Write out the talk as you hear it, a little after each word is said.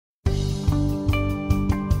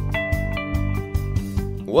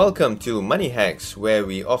Welcome to Money Hacks, where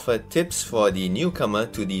we offer tips for the newcomer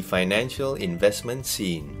to the financial investment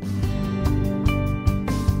scene.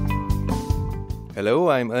 Hello,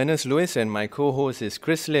 I'm Ernest Lewis and my co-host is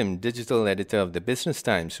Chris Lim, digital editor of the Business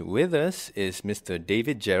Times. With us is Mr.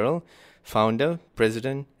 David Gerald, founder,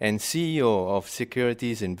 president and CEO of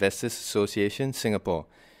Securities Investors Association, Singapore.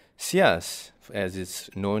 Sias, as it's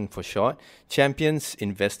known for short, champions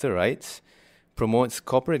investor rights, promotes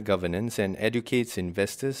corporate governance and educates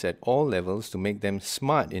investors at all levels to make them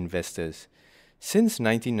smart investors. Since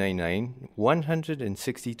 1999,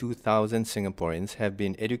 162,000 Singaporeans have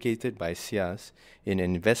been educated by Sias in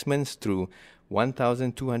investments through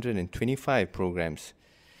 1,225 programs.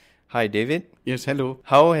 Hi, David. Yes, hello.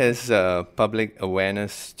 How has public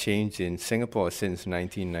awareness changed in Singapore since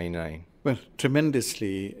 1999? Well,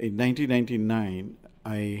 tremendously. In 1999,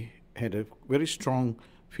 I had a very strong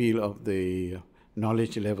feel of the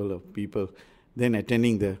knowledge level of people then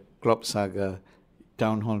attending the Club Saga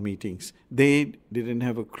town hall meetings. They didn't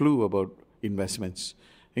have a clue about investments,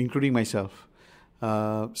 including myself.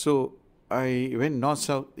 So I went north,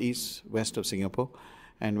 south, east, west of Singapore.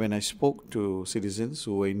 And when I spoke to citizens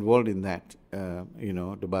who were involved in that,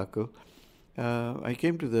 debacle, I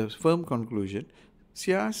came to the firm conclusion,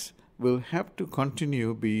 Sias will have to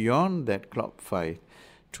continue beyond that club fight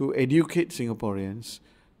to educate Singaporeans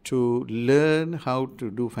to learn how to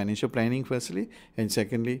do financial planning firstly, and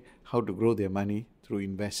secondly, how to grow their money through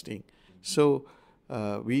investing. So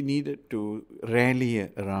we needed to rally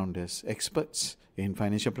around us experts in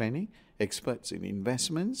financial planning, experts in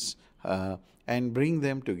investments, and bring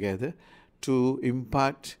them together to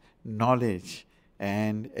impart knowledge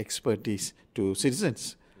and expertise to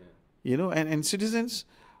citizens. Yeah. And citizens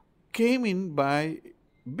came in by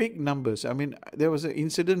big numbers. I mean, there was an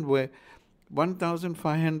incident where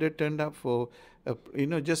 1,500 turned up for,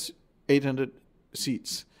 just 800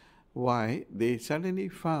 seats. Why? They suddenly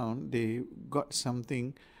found they got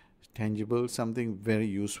something tangible, something very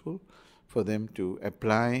useful for them to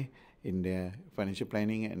apply in their financial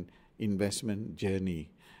planning and investment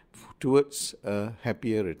journey towards a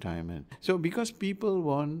happier retirement. So because people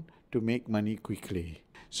want to make money quickly,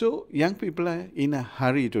 so young people are in a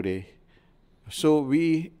hurry today. So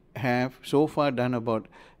we have so far done about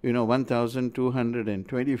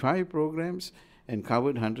 1,225 programs and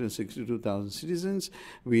covered 162,000 citizens.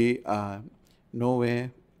 We are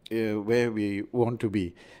nowhere where we want to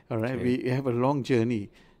be. All right, okay. We have a long journey,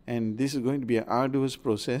 and this is going to be an arduous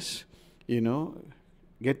process.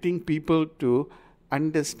 Getting people to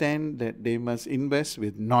understand that they must invest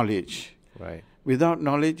with knowledge. Right. Without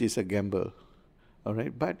knowledge is a gamble. All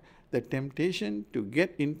right, but the temptation to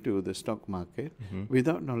get into the stock market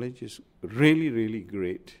without knowledge is really, really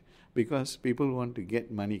great because people want to get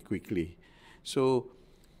money quickly. So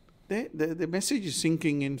the message is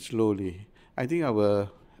sinking in slowly. I think our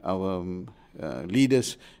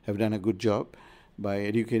leaders have done a good job by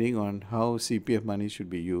educating on how CPF money should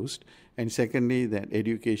be used. And secondly, that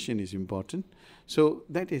education is important. So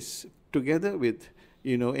that is together with,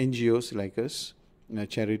 NGOs like us,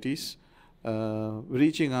 charities,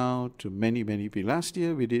 reaching out to many, many people. Last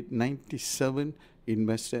year, we did 97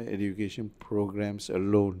 investor education programs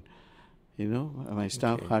alone. My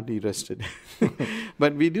staff hardly rested.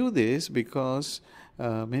 But we do this because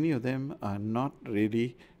many of them are not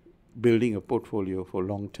really building a portfolio for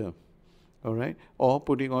long term, all right, or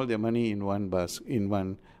putting all their money in all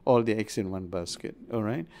their eggs in one basket, all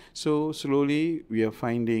right. So slowly we are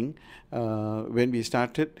finding when we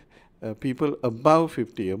started, people above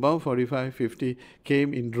 50, above 45, 50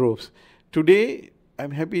 came in droves. Today, I'm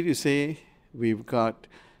happy to say we've got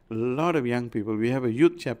a lot of young people. We have a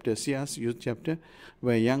youth chapter, Sias youth chapter,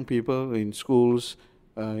 where young people in schools,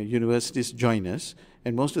 universities join us.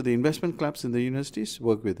 And most of the investment clubs in the universities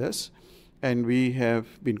work with us. And we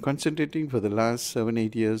have been concentrating for the last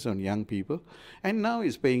 7-8 years on young people. And now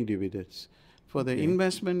it's paying dividends. For the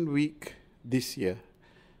investment week this year,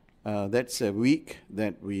 that's a week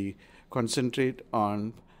that we concentrate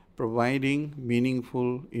on providing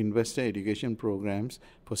meaningful investor education programs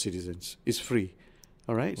for citizens. It's free,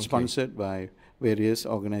 all right? Okay. Sponsored by various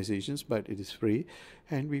organizations, but it is free.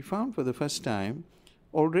 And we found for the first time,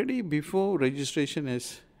 already before registration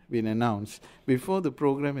has been announced, before the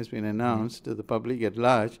program has been announced to the public at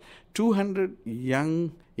large, 200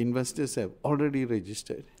 young investors have already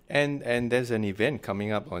registered. And there's an event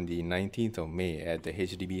coming up on the 19th of May at the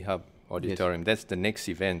HDB Hub Auditorium. Yes. That's the next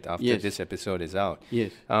event after this episode is out.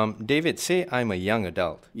 Yes. David, say I'm a young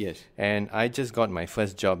adult. Yes. And I just got my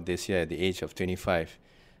first job this year at the age of 25.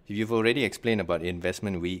 You've already explained about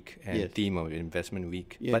Investment Week and theme of Investment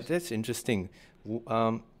Week. Yes. But that's interesting.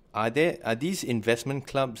 are these investment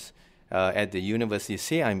clubs at the university?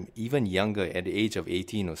 Say I'm even younger, at the age of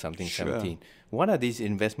 18 or something, Sure. 17. What are these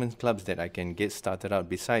investment clubs that I can get started out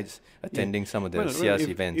besides attending some of the Sias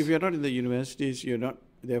events? If you're not in the universities,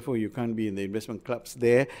 therefore you can't be in the investment clubs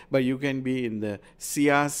there, but you can be in the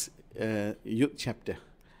Sias youth chapter.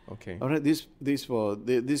 Okay. All right, this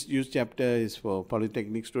youth chapter is for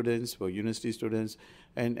polytechnic students, for university students,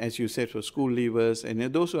 and as you said, for school leavers, and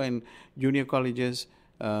those who are in junior colleges,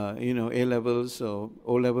 A levels or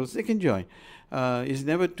O levels, they can join. It's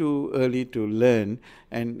never too early to learn,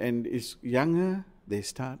 and it's younger they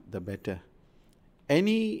start, the better.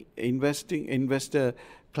 Any investor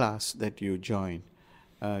class that you join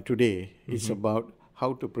today is about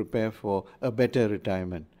how to prepare for a better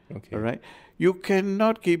retirement. Okay. All right. You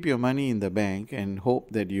cannot keep your money in the bank and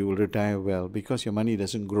hope that you will retire well, because your money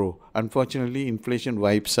doesn't grow. Unfortunately, inflation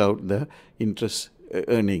wipes out the interest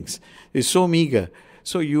earnings. It's so meager.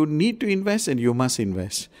 So you need to invest, and you must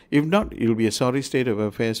invest. If not, it will be a sorry state of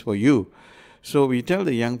affairs for you. So we tell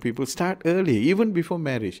the young people, start early, even before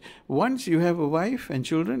marriage. Once you have a wife and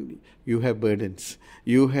children, you have burdens.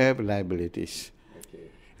 You have liabilities.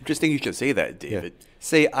 Interesting you should say that, David. Yeah.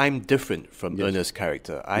 Say I'm different from Ernest's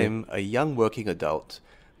character. I'm a young working adult,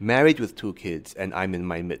 married with 2 kids, and I'm in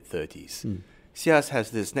my mid-30s. Sias has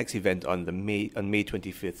this next event on May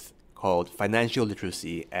 25th called Financial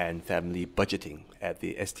Literacy and Family Budgeting at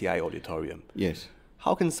the STI Auditorium. Yes.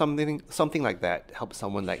 How can something like that help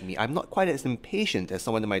someone like me? I'm not quite as impatient as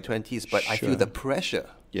someone in my 20s, but I feel the pressure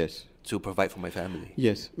to provide for my family.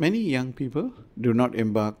 Yes. Many young people do not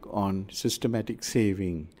embark on systematic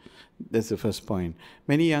saving. That's the first point.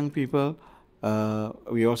 Many young people,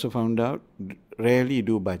 we also found out, rarely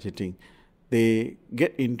do budgeting. They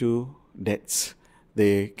get into debts.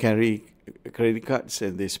 They carry credit cards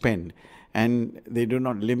and they spend. And they do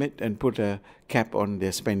not limit and put a cap on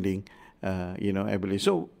their spending ability.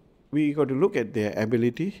 So we got to look at their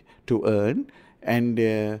ability to earn and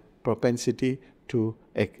their propensity to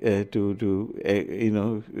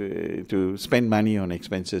spend money on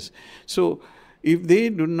expenses. So if they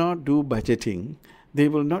do not do budgeting, they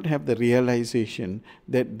will not have the realization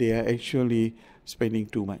that they are actually spending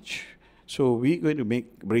too much. So we're going to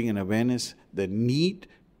bring an awareness, the need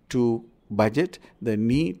to budget, the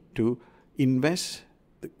need to invest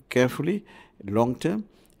carefully, long term,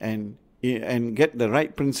 and get the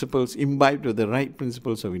right principles, imbibe to the right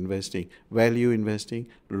principles of investing, value investing,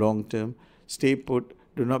 long term, stay put,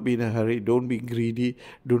 do not be in a hurry, don't be greedy,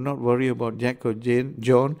 do not worry about Jack or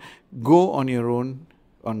John, go on your own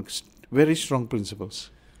on very strong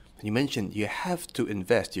principles. You mentioned you have to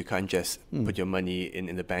invest, you can't just put your money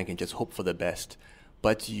in the bank and just hope for the best,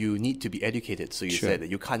 but you need to be educated, so you said that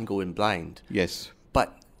you can't go in blind. Yes.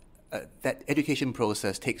 But that education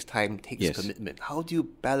process takes time, takes commitment. How do you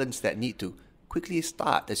balance that need to quickly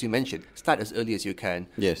start, as you mentioned, start as early as you can,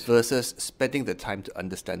 versus spending the time to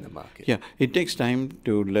understand the market? Yeah, it takes time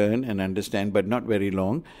to learn and understand, but not very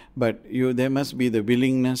long. But there must be the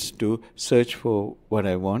willingness to search for what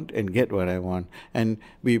I want and get what I want. And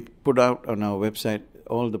we put out on our website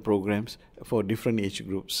all the programs for different age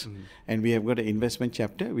groups. And we have got an investment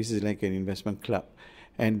chapter, which is like an investment club.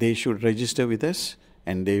 And they should register with us,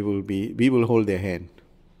 and we will hold their hand.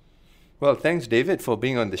 Well, thanks, David, for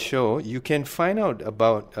being on the show. You can find out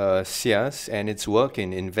about Sias and its work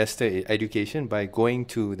in investor education by going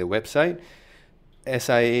to the website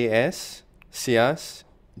sias.org.sg.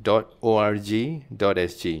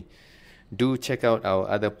 Do check out our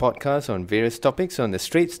other podcasts on various topics on the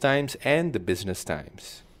Straits Times and the Business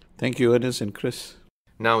Times. Thank you, Ernest and Chris.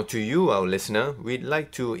 Now, to you, our listener, we'd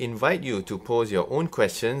like to invite you to pose your own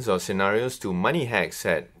questions or scenarios to Money Hacks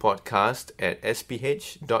at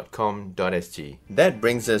podcast@sph.com.sg. That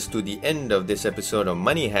brings us to the end of this episode of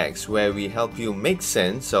Money Hacks, where we help you make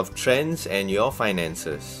sense of trends and your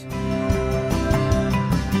finances.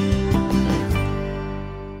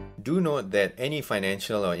 Do note that any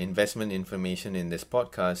financial or investment information in this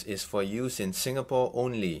podcast is for use in Singapore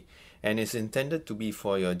only and is intended to be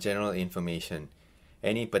for your general information.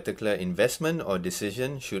 Any particular investment or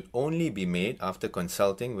decision should only be made after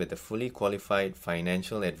consulting with a fully qualified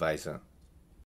financial advisor.